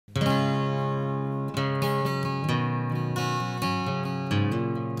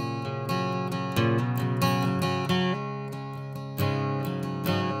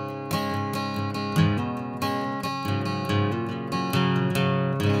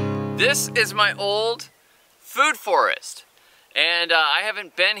This is my old food forest, and I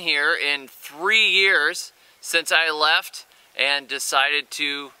haven't been here in 3 years since I left and decided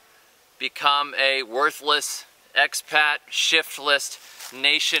to become a worthless expat, shiftless,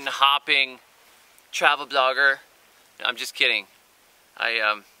 nation-hopping travel blogger. I'm just kidding.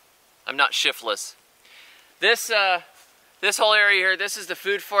 I'm not shiftless. This whole area here, this is the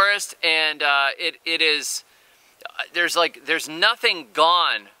food forest, and it is, there's nothing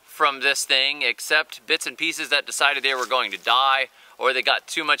gone from this thing except bits and pieces that decided they were going to die or they got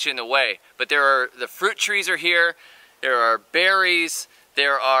too much in the way. But the fruit trees are here, there are berries,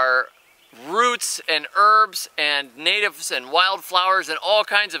 there are roots and herbs and natives and wildflowers and all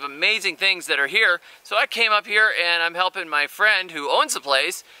kinds of amazing things that are here. So I came up here and I'm helping my friend who owns the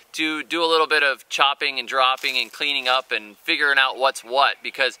place to do a little bit of chopping and dropping and cleaning up and figuring out what's what,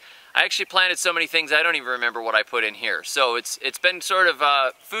 because I actually planted so many things I don't even remember what I put in here. So it's been sort of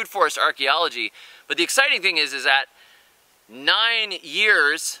food forest archaeology. But the exciting thing is that 9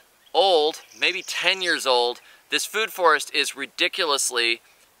 years old, maybe 10 years old, this food forest is ridiculously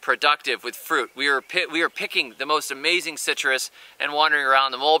productive with fruit. We are picking the most amazing citrus and wandering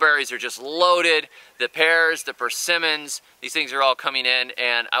around. The mulberries are just loaded, the pears, the persimmons, these things are all coming in,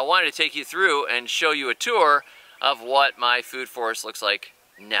 and I wanted to take you through and show you a tour of what my food forest looks like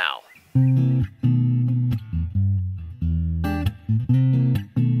now.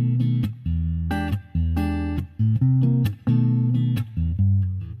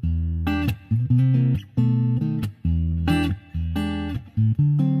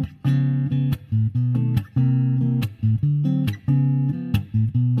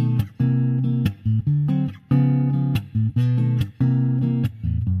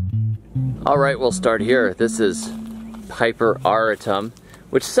 All right, we'll start here. This is Piper auratum,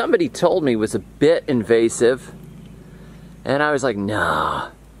 which somebody told me was a bit invasive, and I was like, nah.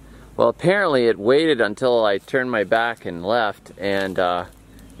 Well, apparently it waited until I turned my back and left, and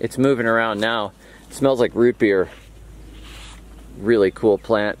it's moving around now. It smells like root beer. Really cool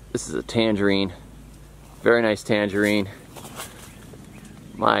plant. This is a tangerine. Very nice tangerine.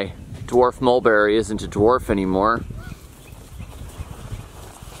 My dwarf mulberry isn't a dwarf anymore.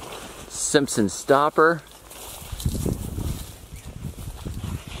 Simpson stopper.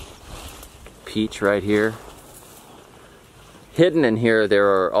 Peach right here. Hidden in here there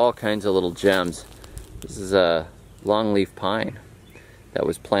are all kinds of little gems. This is a longleaf pine that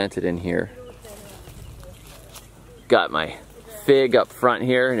was planted in here. Got my fig up front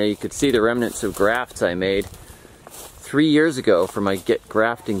here, and you could see the remnants of grafts I made 3 years ago for my Get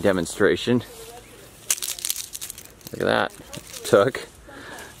Grafting demonstration. Look at that. Took.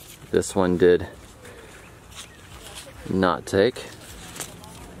 This one did not take.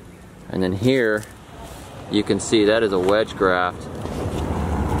 And then here you can see that is a wedge graft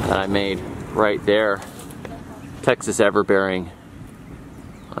that I made right there. Texas everbearing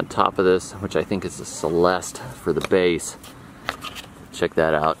on top of this, which I think is a Celeste for the base. Check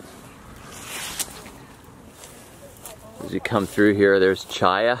that out. As you come through here, there's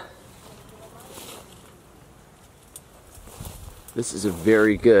Chaya. This is a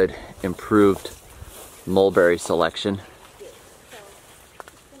very good improved mulberry selection.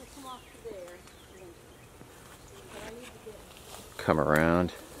 Come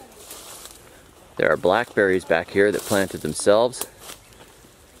around. There are blackberries back here that planted themselves.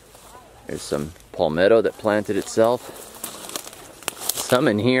 There's some palmetto that planted itself. Some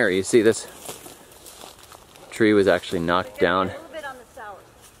in here, you see this tree was actually knocked down.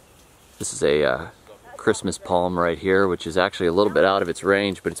 This is a Christmas palm right here, which is actually a little bit out of its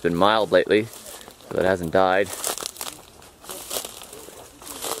range, but it's been mild lately, so it hasn't died.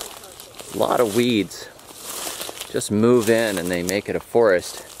 A lot of weeds. Just move in and they make it a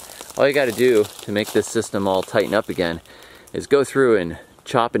forest. All you got to do to make this system all tighten up again is go through and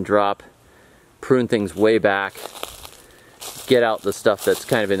chop and drop, prune things way back, get out the stuff that's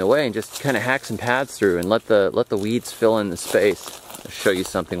kind of in the way, and just kind of hack some paths through and let the weeds fill in the space. I'll show you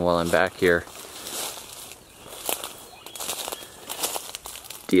something while I'm back here.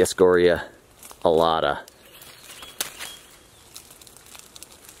 Dioscorea alata.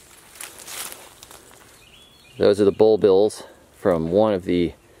 Those are the bulbils from one of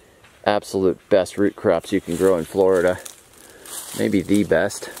the absolute best root crops you can grow in Florida. Maybe the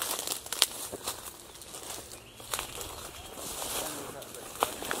best.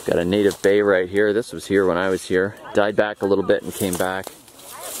 Got a native bay right here. This was here when I was here. Died back a little bit and came back.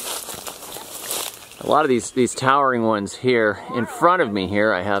 A lot of these towering ones here. In front of me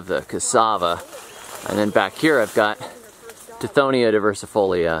here I have the cassava, and then back here I've got Tithonia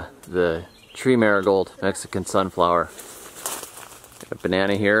diversifolia, the tree marigold, Mexican sunflower. Got a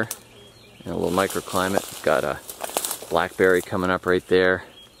banana here. in a little microclimate. We've got a blackberry coming up right there.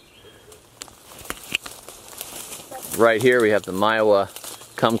 Right here we have the Iowa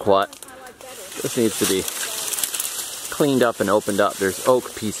kumquat. This needs to be cleaned up and opened up. There's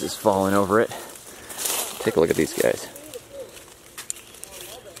oak pieces falling over it. Take a look at these guys.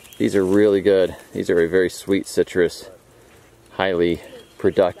 These are really good. These are a very sweet citrus, highly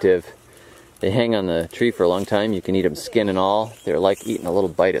productive. They hang on the tree for a long time. You can eat them skin and all. They're like eating a little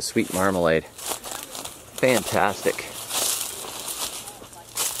bite of sweet marmalade. Fantastic.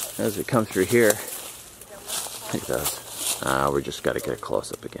 As we come through here, look at those. We just got to get a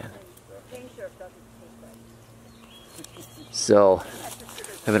close up again. So,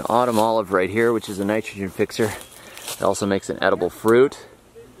 I have an autumn olive right here, which is a nitrogen fixer. It also makes an edible fruit.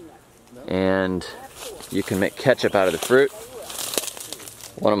 And you can make ketchup out of the fruit.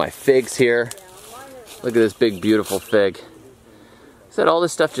 One of my figs here. Look at this big, beautiful fig. Said all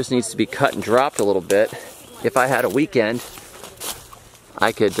this stuff just needs to be cut and dropped a little bit. If I had a weekend,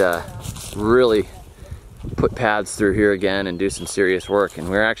 I could really put paths through here again and do some serious work. And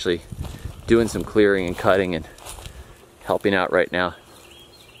we're actually doing some clearing and cutting and helping out right now.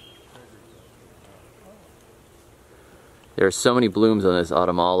 There are so many blooms on this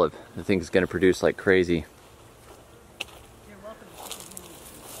autumn olive. The thing's going to produce like crazy.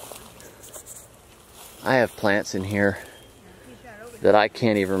 I have plants in here that I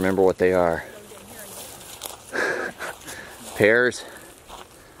can't even remember what they are. Pears.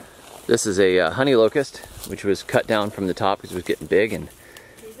 This is a honey locust, which was cut down from the top because it was getting big, and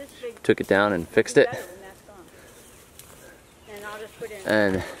took it down and fixed it.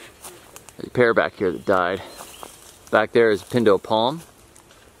 And there's a pear back here that died. Back there is Pindo palm.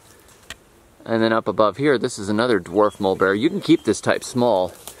 And then up above here, this is another dwarf mulberry. You can keep this type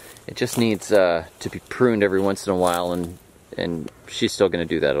small. It just needs to be pruned every once in a while, and she's still going to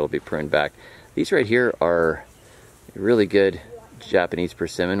do that. It'll be pruned back. These right here are really good Japanese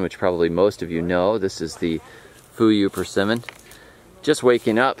persimmon, which probably most of you know. This is the Fuyu persimmon. Just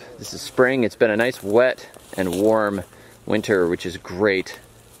waking up. This is spring. It's been a nice wet and warm winter, which is great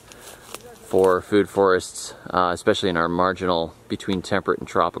for food forests, especially in our marginal between temperate and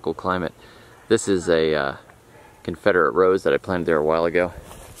tropical climate. This is a Confederate rose that I planted there a while ago.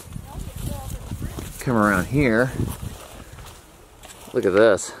 Come around here, look at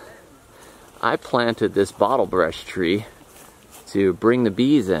this. I planted this bottle brush tree to bring the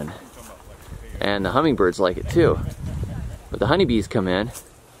bees in, and the hummingbirds like it too. But the honeybees come in,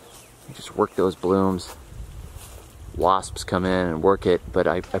 they just work those blooms. Wasps come in and work it, but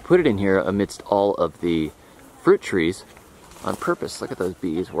I put it in here amidst all of the fruit trees on purpose. Look at those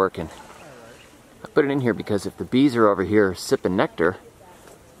bees working. I put it in here because if the bees are over here sipping nectar,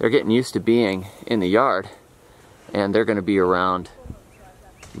 they're getting used to being in the yard, and they're going to be around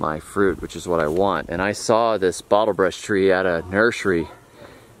my fruit, which is what I want. And I saw this bottle brush tree at a nursery,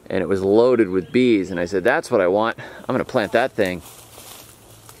 and it was loaded with bees, and I said, that's what I want. I'm going to plant that thing.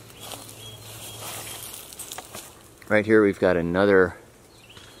 Right here we've got another,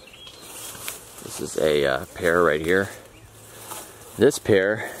 this is a pear right here. This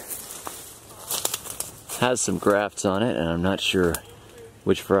pear has some grafts on it, and I'm not sure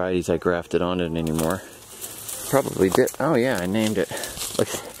which varieties I grafted on it anymore. Probably did. Oh yeah, I named it.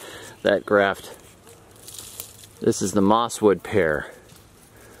 Look at that graft. This is the mosswood pear.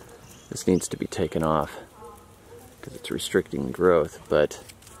 This needs to be taken off because it's restricting growth. But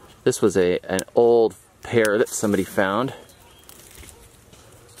this was an old pear that somebody found.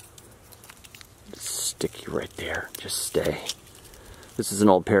 Just stick you right there. Just stay. This is an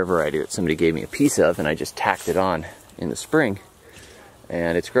old pear variety that somebody gave me a piece of, and I just tacked it on in the spring.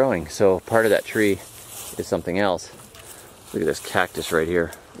 And it's growing. So part of that tree is something else. Look at this cactus right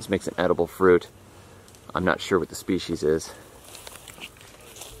here. This makes an edible fruit. I'm not sure what the species is.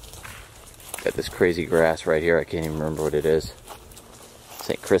 Got this crazy grass right here. I can't even remember what it is.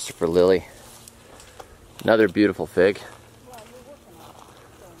 St. Christopher lily. Another beautiful fig.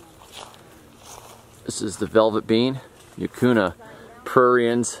 This is the velvet bean, Mucuna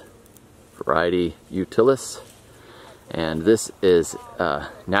pruriens, variety utilis. And this is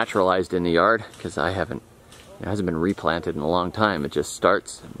naturalized in the yard because it hasn't been replanted in a long time. It just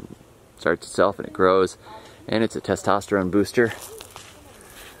starts itself and it grows, and it's a testosterone booster.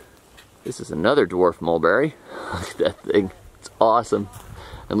 This is another dwarf mulberry. Look at that thing. It's awesome.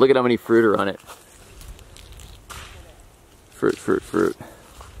 And look at how many fruit are on it. Fruit, fruit, fruit.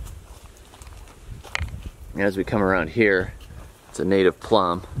 And as we come around here, it's a native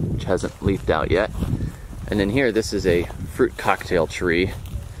plum, which hasn't leafed out yet. And then here, this is a fruit cocktail tree.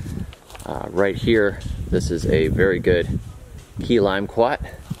 Right here, this is a very good key lime quat.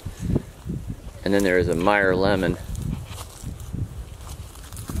 And then there is a Meyer lemon,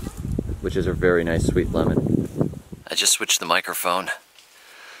 which is a very nice sweet lemon. I just switched the microphone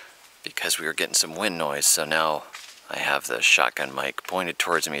because we were getting some wind noise, so now I have the shotgun mic pointed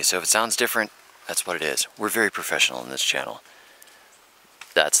towards me. So if it sounds different, that's what it is. We're very professional in this channel.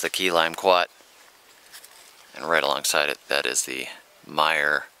 That's the key lime quat, and right alongside it, that is the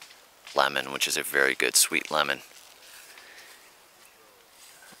Meyer lemon, which is a very good sweet lemon.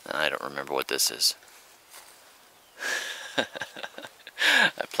 I don't remember what this is.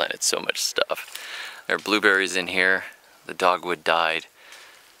 I planted so much stuff. There are blueberries in here. The dogwood died.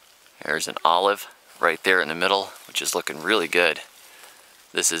 There's an olive right there in the middle, which is looking really good.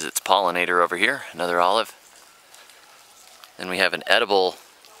 This is its pollinator over here, another olive. Then we have an edible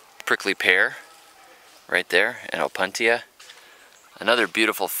prickly pear right there, an opuntia. Another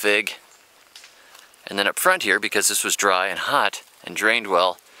beautiful fig. And then up front here, because this was dry and hot and drained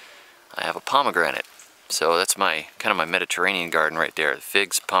well, I have a pomegranate. So that's my kind of my Mediterranean garden right there.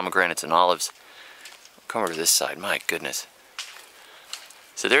 Figs, pomegranates, and olives. Come over to this side, my goodness.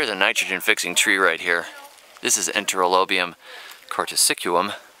 So there's a nitrogen fixing tree right here. This is Enterolobium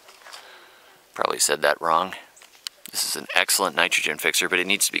corticicuum. Probably said that wrong. This is an excellent nitrogen fixer, but it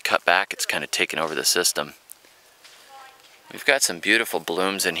needs to be cut back. It's kind of taken over the system. We've got some beautiful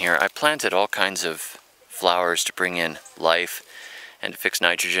blooms in here. I planted all kinds of flowers to bring in life and to fix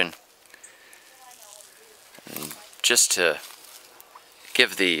nitrogen. And just to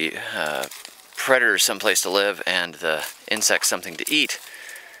give the predators someplace to live and the insects something to eat.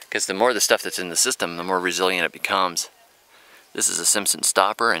 Because the more the stuff that's in the system, the more resilient it becomes. This is a Simpson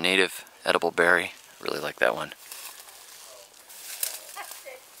stopper, a native edible berry. I really like that one.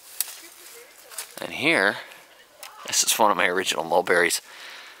 And here, this is one of my original mulberries.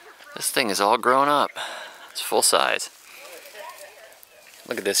 This thing is all grown up. It's full size.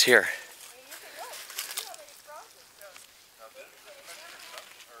 Look at this here.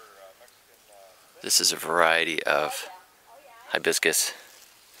 This is a variety of hibiscus.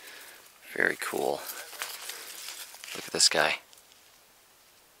 Very cool. Look at this guy.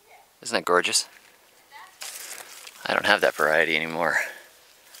 Isn't that gorgeous? I don't have that variety anymore.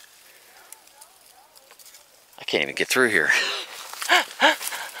 I can't even get through here.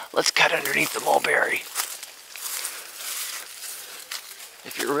 Let's cut underneath the mulberry.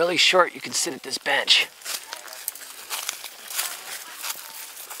 If you're really short, you can sit at this bench.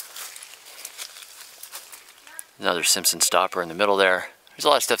 Another Simpson stopper in the middle there. There's a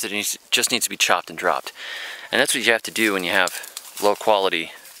lot of stuff that just needs to be chopped and dropped. And that's what you have to do when you have low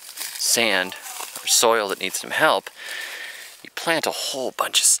quality sand or soil that needs some help. You plant a whole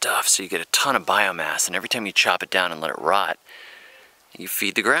bunch of stuff so you get a ton of biomass, and every time you chop it down and let it rot, you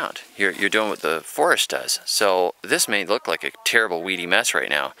feed the ground. You're doing what the forest does. So this may look like a terrible weedy mess right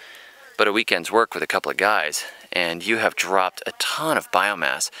now, but a weekend's work with a couple of guys, and you have dropped a ton of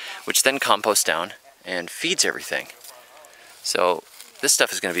biomass, which then composts down and feeds everything. So this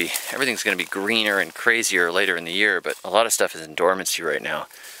stuff is going to be, everything's going to be greener and crazier later in the year, but a lot of stuff is in dormancy right now.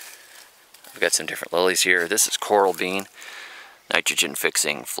 I've got some different lilies here. This is coral bean, nitrogen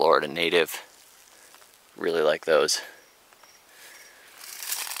fixing, Florida native. Really like those.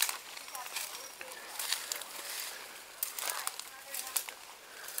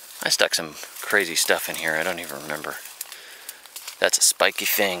 I stuck some crazy stuff in here, I don't even remember. That's a spiky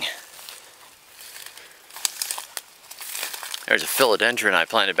thing. There's a philodendron I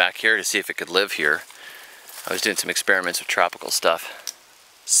planted back here to see if it could live here. I was doing some experiments with tropical stuff.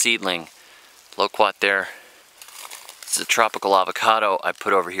 Seedling, loquat there. This is a tropical avocado I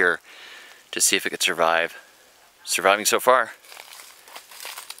put over here to see if it could survive. Surviving so far.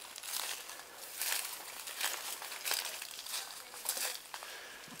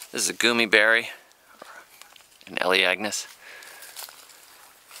 This is a gummy berry, an Eleagnus.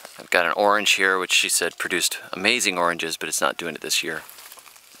 I've got an orange here, which she said produced amazing oranges, but it's not doing it this year.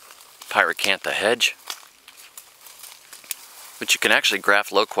 Pyracantha hedge, which you can actually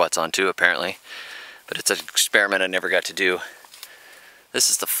graft loquats onto, apparently, but it's an experiment I never got to do. This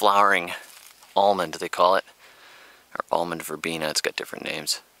is the flowering almond, they call it, or almond verbena. It's got different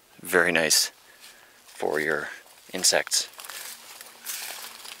names. Very nice for your insects.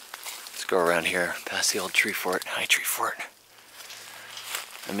 Let's go around here, past the old tree fort. Hi, tree fort.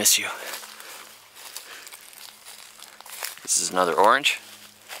 I miss you. This is another orange,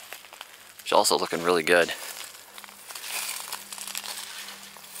 which is also looking really good.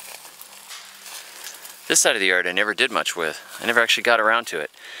 This side of the yard I never did much with. I never actually got around to it.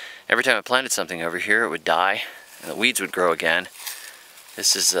 Every time I planted something over here, it would die and the weeds would grow again.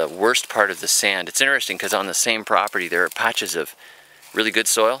 This is the worst part of the sand. It's interesting because on the same property there are patches of really good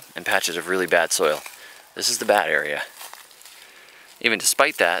soil and patches of really bad soil. This is the bad area. Even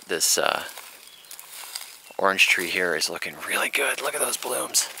despite that, this orange tree here is looking really good. Look at those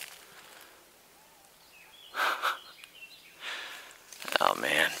blooms. Oh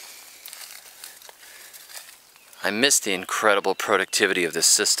man. I miss the incredible productivity of this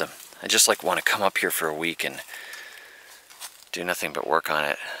system. I just like want to come up here for a week and do nothing but work on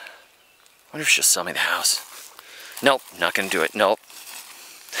it. I wonder if she'll sell me the house. Nope, not gonna do it. Nope.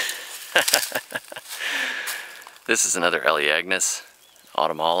 This is another Elaeagnus,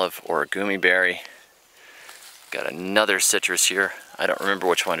 autumn olive, or a gummy berry. Got another citrus here. I don't remember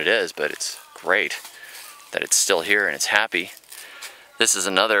which one it is, but it's great that it's still here and it's happy. This is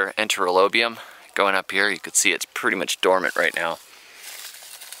another Enterolobium going up here. You can see it's pretty much dormant right now.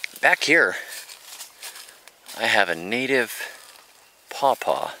 Back here, I have a native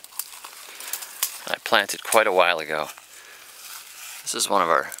pawpaw I planted quite a while ago. This is one of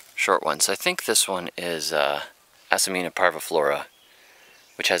our short ones. I think this one is Asamina parviflora,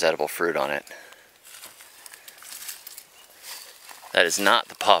 which has edible fruit on it. That is not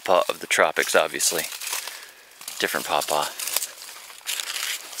the pawpaw of the tropics, obviously. Different pawpaw.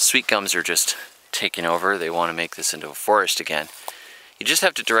 Sweet gums are just taking over. They want to make this into a forest again. You just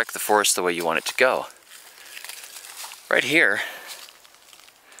have to direct the forest the way you want it to go. Right here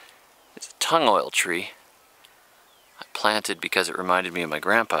is a tung oil tree I planted because it reminded me of my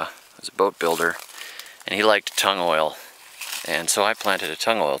grandpa. He was a boat builder and he liked tung oil, and so I planted a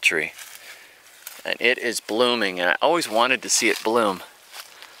tung oil tree. And it is blooming, and I always wanted to see it bloom.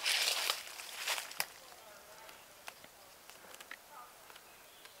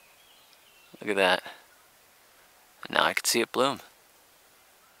 Look at that. And now I can see it bloom.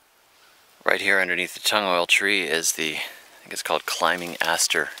 Right here underneath the tung oil tree is the, I think it's called climbing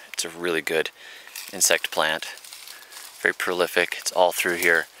aster. It's a really good insect plant. Very prolific. It's all through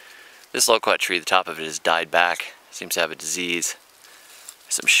here. This loquat tree, the top of it has died back. Seems to have a disease.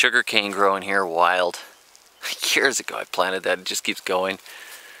 Some sugar cane growing here, wild. Years ago I planted that, it just keeps going.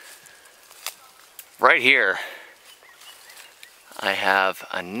 Right here, I have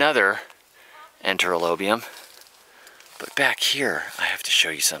another Enterolobium. But back here, I have to show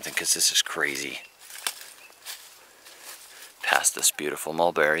you something because this is crazy. Past this beautiful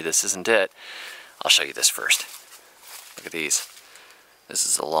mulberry, this isn't it. I'll show you this first. Look at these. This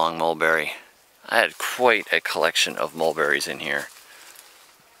is a long mulberry. I had quite a collection of mulberries in here.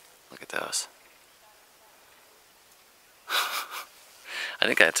 Look at those. I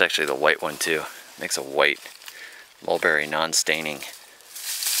think that's actually the white one too. Makes a white mulberry non-staining.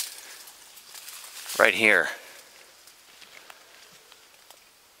 Right here.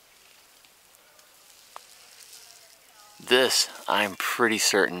 This, I'm pretty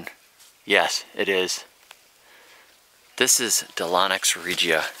certain, yes, it is. This is Delonyx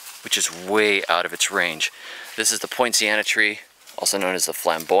regia, which is way out of its range. This is the poinciana tree, also known as the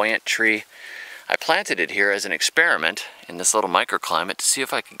flamboyant tree. I planted it here as an experiment in this little microclimate to see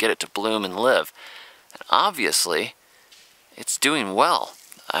if I could get it to bloom and live. And obviously, it's doing well.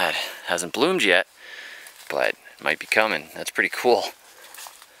 It hasn't bloomed yet, but it might be coming. That's pretty cool.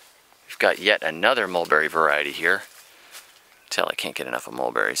 We've got yet another mulberry variety here. Tell I can't get enough of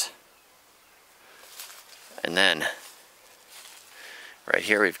mulberries. And then, right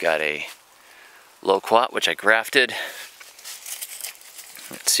here we've got a loquat, which I grafted.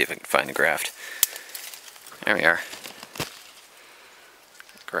 Let's see if I can find the graft. There we are.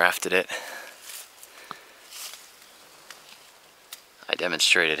 Grafted it. I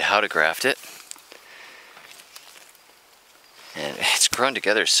demonstrated how to graft it. And it's grown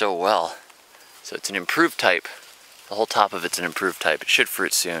together so well. So it's an improved type. The whole top of it's an improved type. It should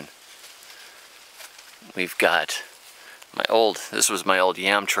fruit soon. We've got this was my old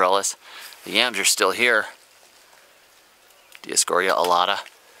yam trellis. The yams are still here. Dioscorea alata.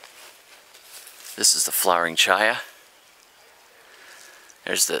 This is the flowering chaya.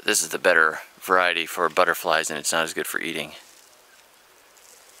 This is the better variety for butterflies, and it's not as good for eating.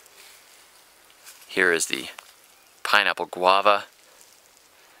 Here is the pineapple guava,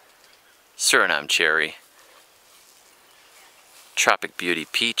 Suriname cherry, Tropic Beauty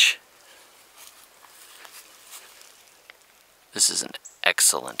peach. This is an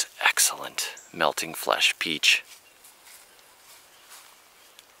excellent, excellent melting flesh peach.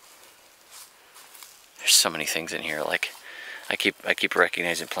 There's so many things in here. Like I keep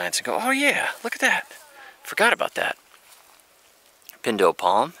recognizing plants and go, oh yeah, look at that. Forgot about that. Pindo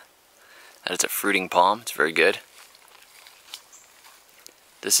palm. That is a fruiting palm. It's very good.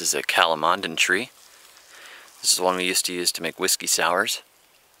 This is a calamandan tree. This is one we used to use to make whiskey sours.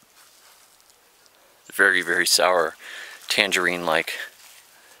 Very, very sour tangerine-like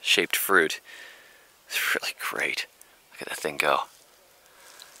shaped fruit. It's really great. Look at that thing go.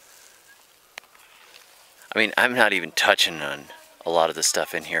 I mean, I'm not even touching on a lot of the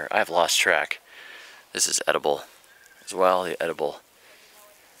stuff in here. I've lost track. This is edible as well, the edible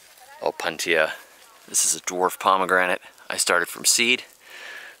Opuntia. This is a dwarf pomegranate. I started from seed.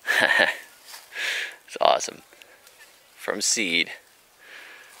 It's awesome. From seed.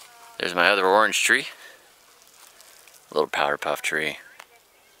 There's my other orange tree. A little powder puff tree.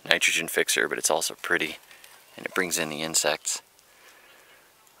 Nitrogen fixer, but it's also pretty. And it brings in the insects.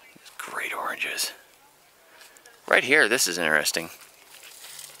 These great oranges. Right here, this is interesting.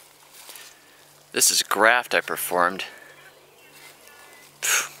 This is a graft I performed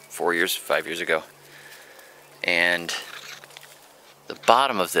 5 years ago. And the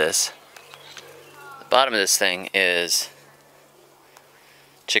bottom of this thing is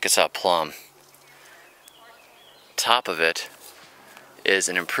Chickasaw plum. Top of it is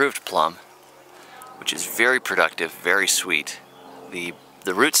an improved plum, which is very productive, very sweet. The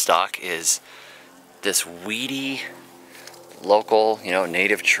rootstock is this weedy, local,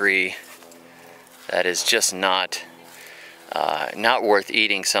 native tree that is just not worth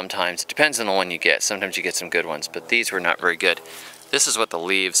eating sometimes. It depends on the one you get. Sometimes you get some good ones, but these were not very good. This is what the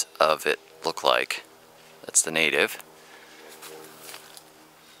leaves of it look like. That's the native.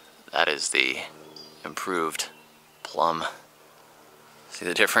 That is the improved plum. See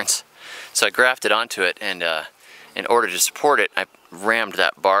the difference? So I grafted onto it, and in order to support it, I rammed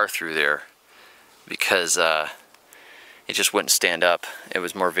that bar through there because it just wouldn't stand up. It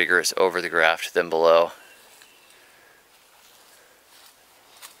was more vigorous over the graft than below.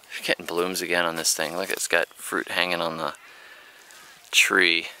 Getting blooms again on this thing. Look, it's got fruit hanging on the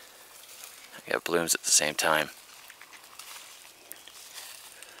tree. I got blooms at the same time.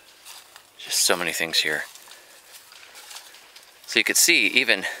 Just so many things here. So you could see,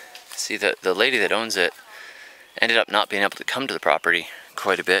 the lady that owns it ended up not being able to come to the property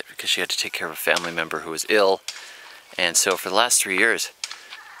quite a bit because she had to take care of a family member who was ill. And so for the last 3 years,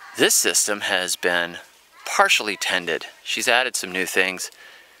 this system has been partially tended. She's added some new things.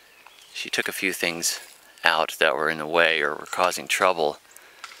 She took a few things out that were in the way or were causing trouble.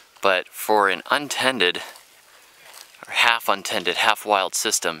 But for an untended, or half untended, half wild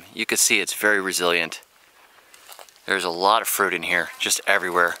system, you can see it's very resilient. There's a lot of fruit in here, just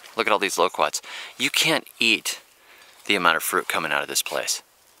everywhere. Look at all these loquats. You can't eat the amount of fruit coming out of this place.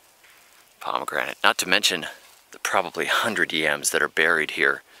 Pomegranate. Not to mention the probably 100 yams that are buried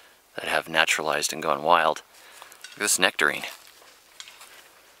here that have naturalized and gone wild. Look at this nectarine.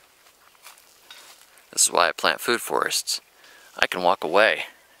 This is why I plant food forests. I can walk away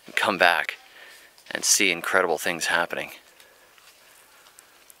and come back and see incredible things happening.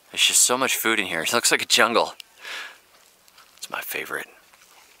 There's just so much food in here. It looks like a jungle. It's my favorite.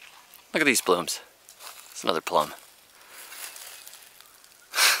 Look at these blooms. It's another plum.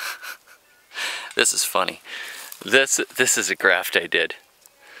 This is funny. This is a graft I did.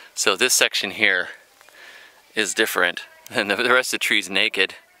 So this section here is different, and the rest of the tree's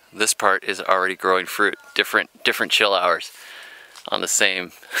naked. This part is already growing fruit. Different chill hours on the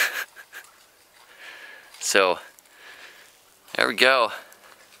same. So there we go.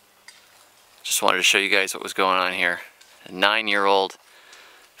 Just wanted to show you guys what was going on here. A 9-year-old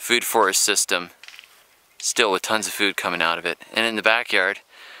food forest system, still with tons of food coming out of it. And in the backyard,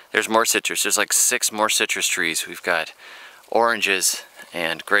 there's more citrus. There's like 6 more citrus trees. We've got oranges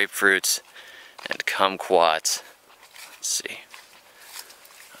and grapefruits and kumquats. Let's see.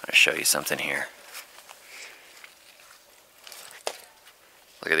 I'm going to show you something here.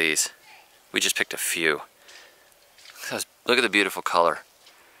 Look at these. We just picked a few. Look at the beautiful color.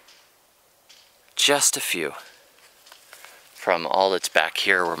 Just a few. From all that's back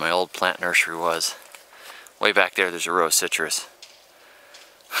here where my old plant nursery was. Way back there, there's a row of citrus.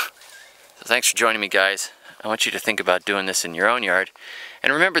 So thanks for joining me, guys. I want you to think about doing this in your own yard.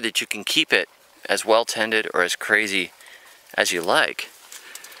 And remember that you can keep it as well tended or as crazy as you like.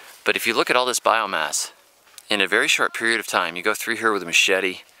 But if you look at all this biomass, in a very short period of time, you go through here with a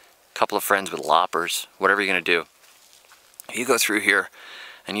machete, a couple of friends with loppers, whatever you're going to do. You go through here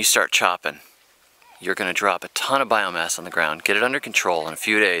and you start chopping. You're going to drop a ton of biomass on the ground, get it under control in a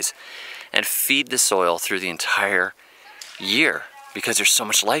few days, and feed the soil through the entire year because there's so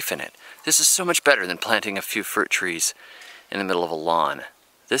much life in it. This is so much better than planting a few fruit trees in the middle of a lawn.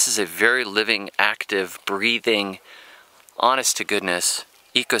 This is a very living, active, breathing, honest-to-goodness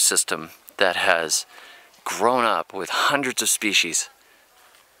ecosystem that has grown up with hundreds of species.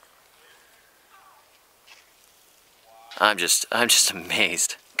 I'm just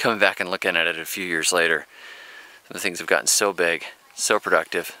amazed coming back and looking at it a few years later. The things have gotten so big, so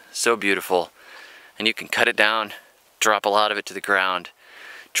productive, so beautiful, and you can cut it down, drop a lot of it to the ground,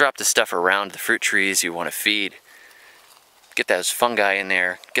 drop the stuff around the fruit trees you want to feed, get those fungi in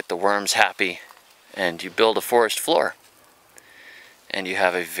there, get the worms happy, and you build a forest floor. And you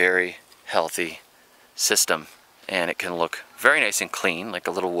have a very healthy system, and it can look very nice and clean, like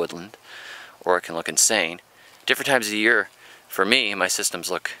a little woodland, or it can look insane. Different times of the year, for me, my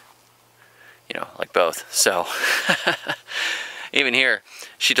systems look, you know, like both. So, even here,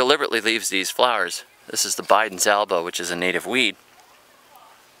 she deliberately leaves these flowers. This is the Biden's alba, which is a native weed,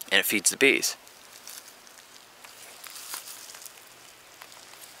 and it feeds the bees.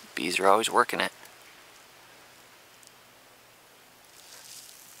 Bees are always working it.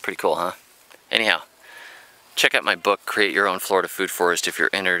 Pretty cool, huh? Anyhow, check out my book, Create Your Own Florida Food Forest, if you're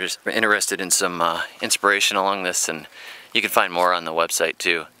interested in some inspiration along this, and you can find more on the website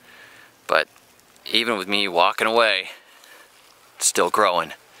too. But even with me walking away, it's still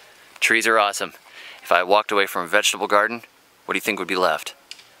growing. Trees are awesome. If I walked away from a vegetable garden, what do you think would be left?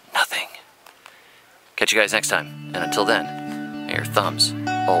 Nothing. Catch you guys next time, and until then, may your thumbs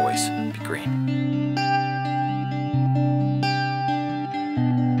always be green.